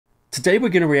Today we're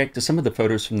going to react to some of the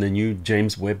photos from the new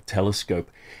James Webb telescope,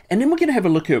 and then we're going to have a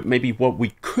look at maybe what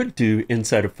we could do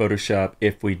inside of Photoshop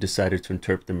if we decided to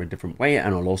interpret them a different way,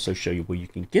 and I'll also show you where you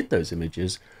can get those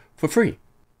images for free.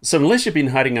 So unless you've been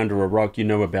hiding under a rock, you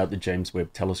know about the James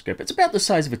Webb telescope. It's about the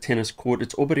size of a tennis court.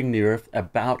 It's orbiting the Earth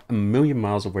about 1 million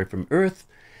miles away from Earth,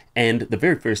 and the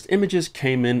very first images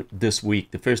came in this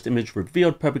week. The first image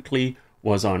revealed publicly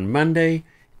was on Monday,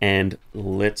 and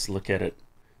let's look at it.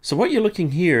 So what you're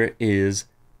looking here is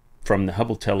from the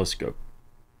Hubble telescope.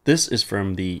 This is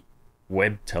from the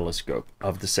Webb telescope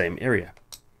of the same area.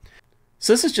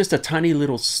 So this is just a tiny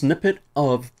little snippet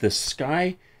of the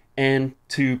sky. And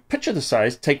to picture the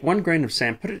size, take 1 grain of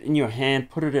sand, put it in your hand,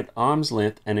 put it at arm's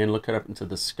length, and then look it up into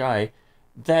the sky.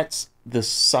 That's the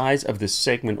size of the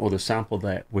segment or the sample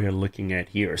that we're looking at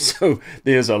here. So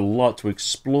there's a lot to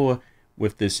explore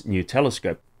with this new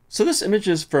telescope. So this image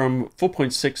is from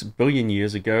 4.6 billion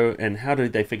years ago, and how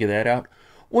did they figure that out?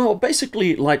 Well,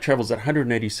 basically light travels at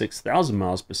 186,000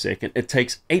 miles per second. It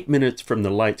takes 8 minutes from the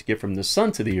light to get from the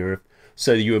sun to the Earth,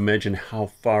 so you imagine how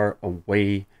far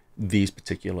away these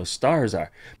particular stars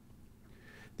are.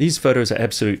 These photos are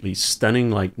absolutely stunning,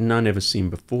 like none ever seen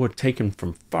before, taken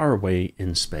from far away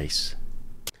in space.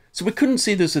 So we couldn't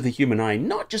see this with the human eye,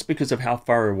 not just because of how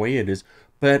far away it is,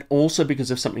 but also because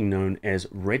of something known as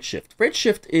redshift.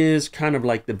 Redshift is kind of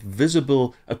like the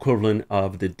visible equivalent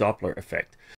of the Doppler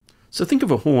effect. So think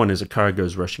of a horn as a car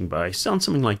goes rushing by. Sounds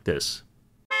something like this.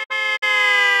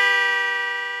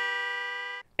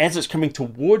 As it's coming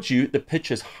towards you, the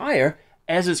pitch is higher.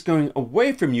 As it's going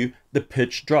away from you, the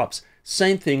pitch drops.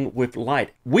 Same thing with light.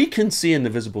 We can see in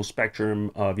the visible spectrum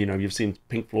of, you've seen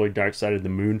Pink Floyd, Dark Side of the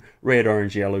Moon, red,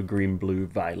 orange, yellow, green, blue,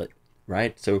 violet.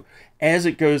 Right? So as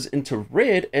it goes into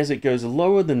red, as it goes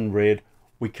lower than red,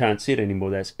 we can't see it anymore.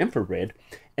 That's infrared.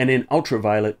 And then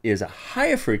ultraviolet is a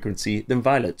higher frequency than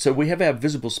violet. So we have our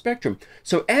visible spectrum.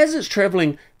 So as it's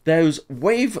traveling, those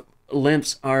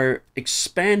wavelengths are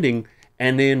expanding,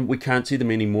 and then we can't see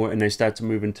them anymore, and they start to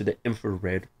move into the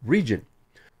infrared region.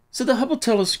 So the Hubble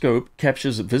telescope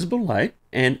captures visible light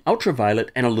and ultraviolet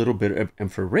and a little bit of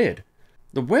infrared.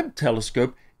 The Webb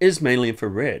telescope is mainly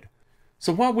infrared.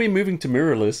 So while we're moving to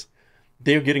mirrorless,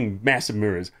 they're getting massive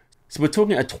mirrors. So we're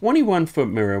talking a 21-foot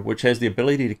mirror, which has the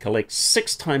ability to collect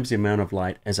 6 times the amount of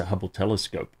light as a Hubble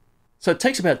telescope. So it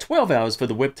takes about 12 hours for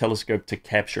the Webb telescope to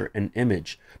capture an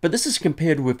image. But this is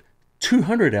compared with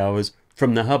 200 hours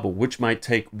from the Hubble, which might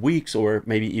take weeks or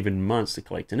maybe even months to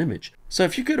collect an image. So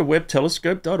if you go to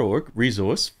webbtelescope.org,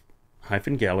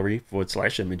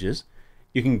 resource-gallery/images,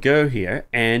 you can go here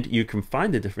and you can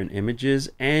find the different images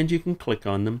and you can click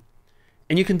on them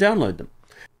and you can download them.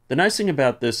 The nice thing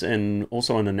about this, and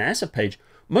also on the NASA page,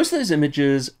 most of those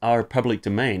images are public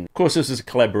domain. Of course, this is a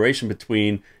collaboration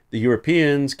between the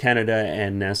Europeans, Canada,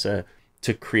 and NASA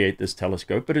to create this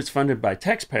telescope, but it's funded by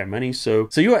taxpayer money, so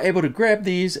you are able to grab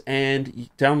these and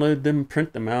download them,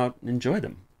 print them out, and enjoy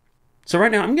them. So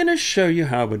right now, I'm going to show you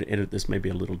how I would edit this maybe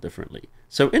a little differently.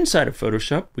 So inside of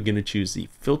Photoshop, we're going to choose the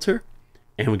filter,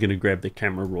 and we're going to grab the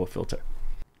camera raw filter.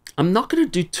 I'm not going to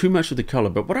do too much with the color,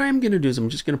 but what I am going to do is I'm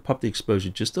just going to pop the exposure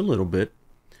just a little bit,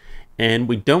 and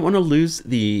we don't want to lose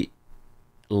the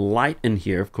light in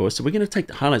here, of course, so we're going to take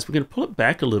the highlights, we're going to pull it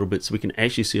back a little bit so we can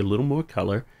actually see a little more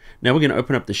color. Now we're going to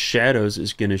open up the shadows.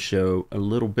 It's going to show a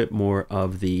little bit more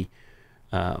of the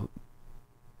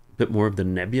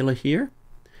nebula here.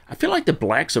 I feel like the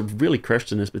blacks are really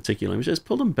crushed in this particular image. Just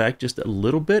pull them back just a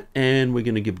little bit, and we're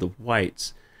going to give the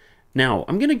whites. Now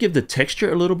I'm going to give the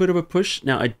texture a little bit of a push.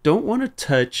 Now I don't want to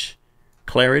touch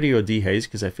clarity or dehaze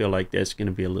because I feel like that's going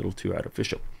to be a little too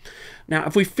artificial. Now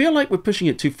if we feel like we're pushing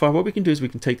it too far, what we can do is we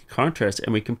can take the contrast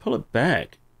and we can pull it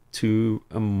back to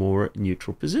a more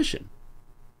neutral position.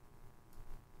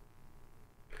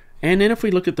 And then if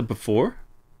we look at the before,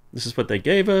 this is what they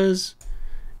gave us,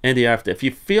 and the after. If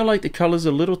you feel like the color's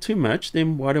a little too much,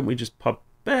 then why don't we just pop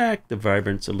back the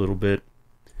vibrance a little bit,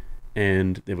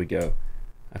 and there we go.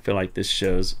 I feel like this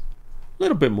shows a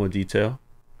little bit more detail.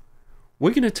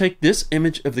 We're going to take this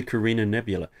image of the Carina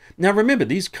Nebula. Now remember,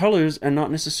 these colors are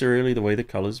not necessarily the way the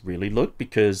colors really look,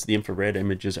 because the infrared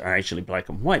images are actually black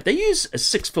and white. They use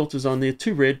 6 filters on there,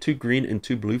 2 red, 2 green, and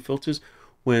 2 blue filters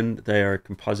when they are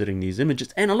compositing these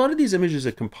images. And a lot of these images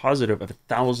are composite of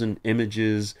 1,000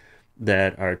 images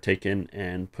that are taken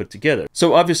and put together.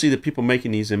 So obviously the people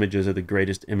making these images are the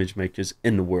greatest image makers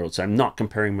in the world. So I'm not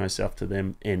comparing myself to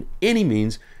them in any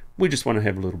means. We just want to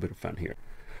have a little bit of fun here.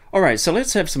 All right, so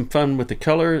let's have some fun with the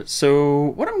color.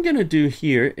 So what I'm going to do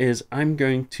here is I'm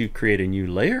going to create a new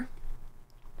layer.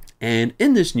 And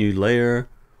in this new layer,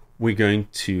 we're going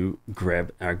to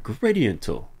grab our gradient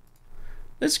tool.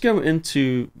 Let's go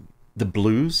into the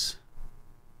blues.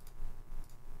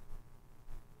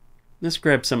 Let's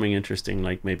grab something interesting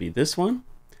like maybe this one.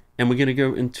 And we're going to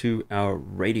go into our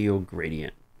radial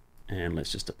gradient. And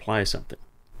let's just apply something.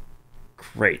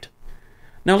 Great.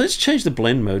 Now let's change the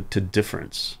blend mode to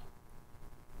difference.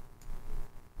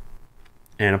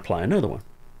 And apply another one.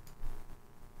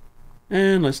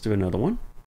 And let's do another one.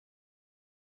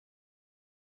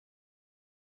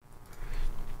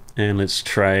 And let's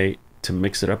try to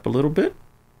mix it up a little bit.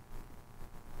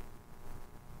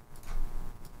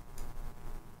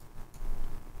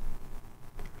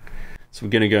 So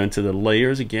we're going to go into the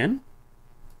layers again.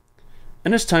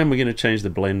 And this time we're going to change the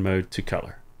blend mode to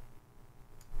color.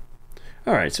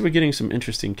 Alright, so we're getting some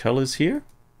interesting colors here.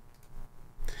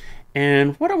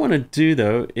 And what I want to do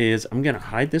though is I'm going to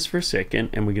hide this for a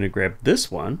second, and we're going to grab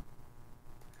this one.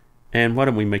 And why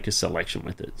don't we make a selection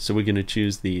with it? So we're going to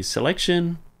choose the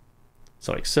selection,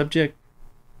 select subject.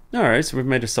 Alright, so we've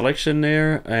made a selection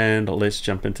there, and let's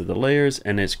jump into the layers,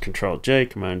 and it's Control J,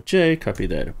 Command J, copy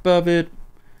that above it.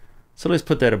 So let's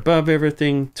put that above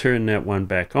everything, turn that one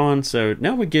back on. So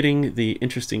now we're getting the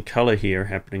interesting color here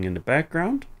happening in the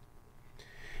background.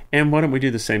 And why don't we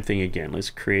do the same thing again? Let's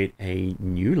create a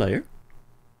new layer.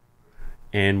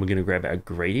 And we're going to grab our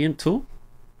gradient tool.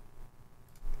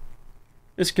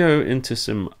 Let's go into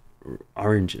some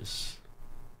oranges.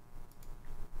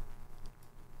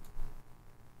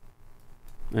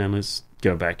 And let's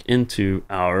go back into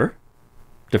our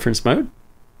difference mode.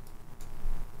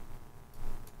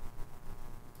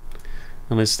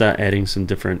 And let's start adding some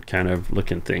different kind of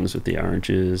looking things with the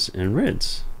oranges and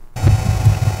reds.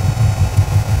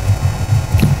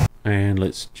 And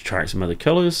let's try some other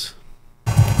colors.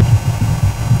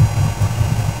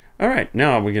 Alright,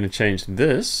 now we're going to change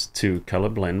this to color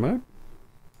blend mode.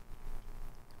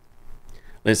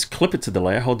 Let's clip it to the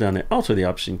layer, hold down the Alt or the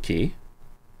Option key.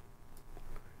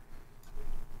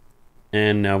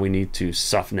 And now we need to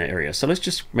soften the area. So let's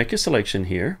just make a selection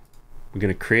here. We're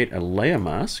going to create a layer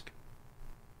mask.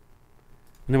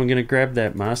 And then we're going to grab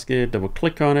that mask here, double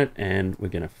click on it, and we're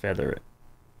going to feather it.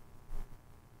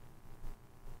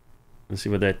 And see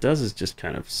what that does is just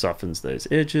kind of softens those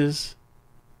edges.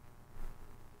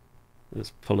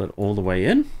 Let's pull it all the way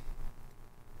in.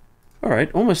 All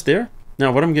right, almost there.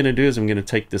 Now what I'm going to do is I'm going to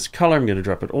take this color, I'm going to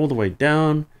drop it all the way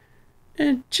down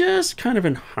and just kind of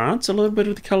enhance a little bit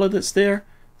of the color that's there.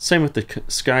 Same with the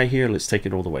sky here. Let's take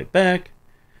it all the way back.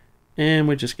 And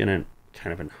we're just going to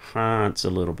kind of enhance a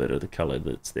little bit of the color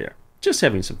that's there. Just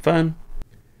having some fun.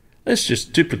 Let's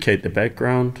just duplicate the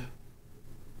background.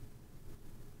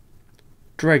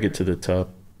 Drag it to the top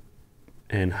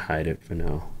and hide it for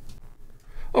now.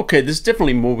 Okay, there's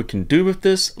definitely more we can do with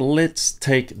this. Let's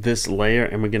take this layer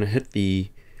and we're going to hit the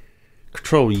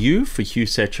Control U for hue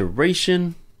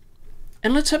saturation.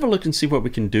 And let's have a look and see what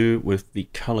we can do with the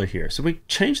color here. So we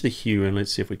change the hue and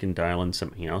let's see if we can dial in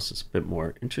something else that's a bit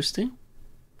more interesting.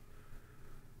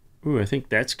 Ooh, I think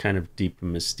that's kind of deep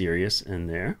and mysterious in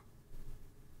there.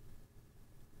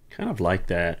 Kind of like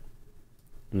that.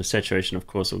 And the saturation, of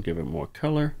course, will give it more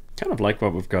color. Kind of like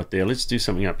what we've got there. Let's do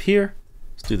something up here.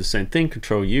 Let's do the same thing.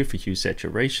 Control U for hue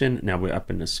saturation. Now we're up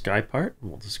in the sky part.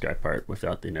 Well, the sky part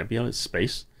without the nebula is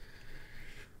space.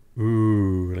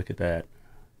 Ooh, look at that.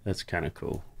 That's kind of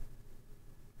cool.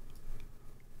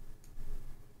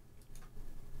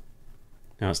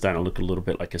 Now it's starting to look a little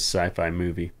bit like a sci-fi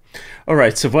movie. All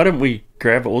right, so why don't we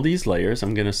grab all these layers?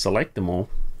 I'm going to select them all,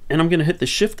 and I'm going to hit the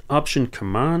Shift Option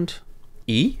Command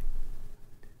E,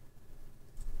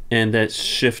 and that's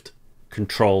Shift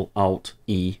Control Alt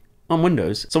E on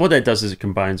Windows. So what that does is it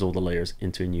combines all the layers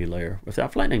into a new layer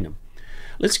without flattening them.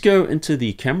 Let's go into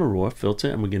the Camera Raw filter,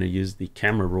 and we're going to use the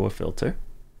Camera Raw filter.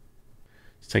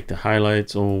 Let's take the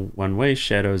highlights all one way,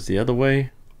 shadows the other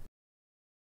way.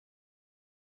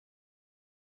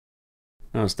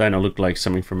 Now it's starting to look like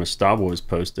something from a Star Wars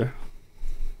poster.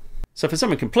 So for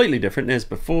something completely different, there's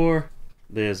before,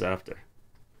 there's after.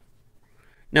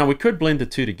 Now we could blend the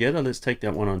two together. Let's take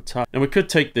that one on top. And we could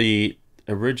take the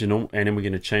original and then we're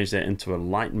going to change that into a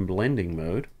light and blending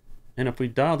mode. And if we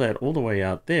dial that all the way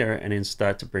out there and then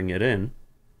start to bring it in,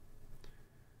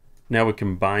 now we're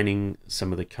combining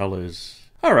some of the colors.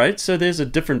 All right, so there's a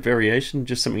different variation,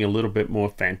 just something a little bit more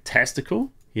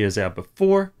fantastical. Here's our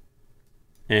before.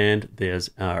 And there's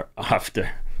our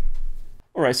after.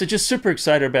 All right, so just super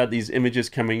excited about these images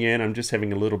coming in. I'm just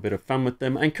having a little bit of fun with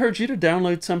them. I encourage you to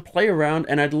download some, play around,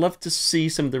 and I'd love to see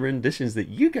some of the renditions that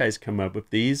you guys come up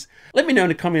with these. Let me know in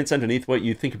the comments underneath what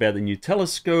you think about the new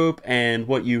telescope and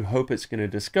what you hope it's going to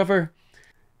discover.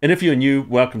 And if you're new,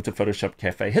 welcome to Photoshop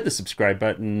Cafe. Hit the subscribe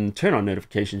button, turn on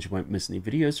notifications, you won't miss any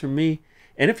videos from me.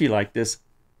 And if you like this,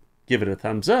 give it a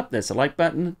thumbs up. That's the like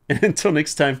button. And until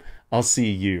next time, I'll see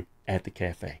you at the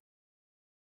cafe.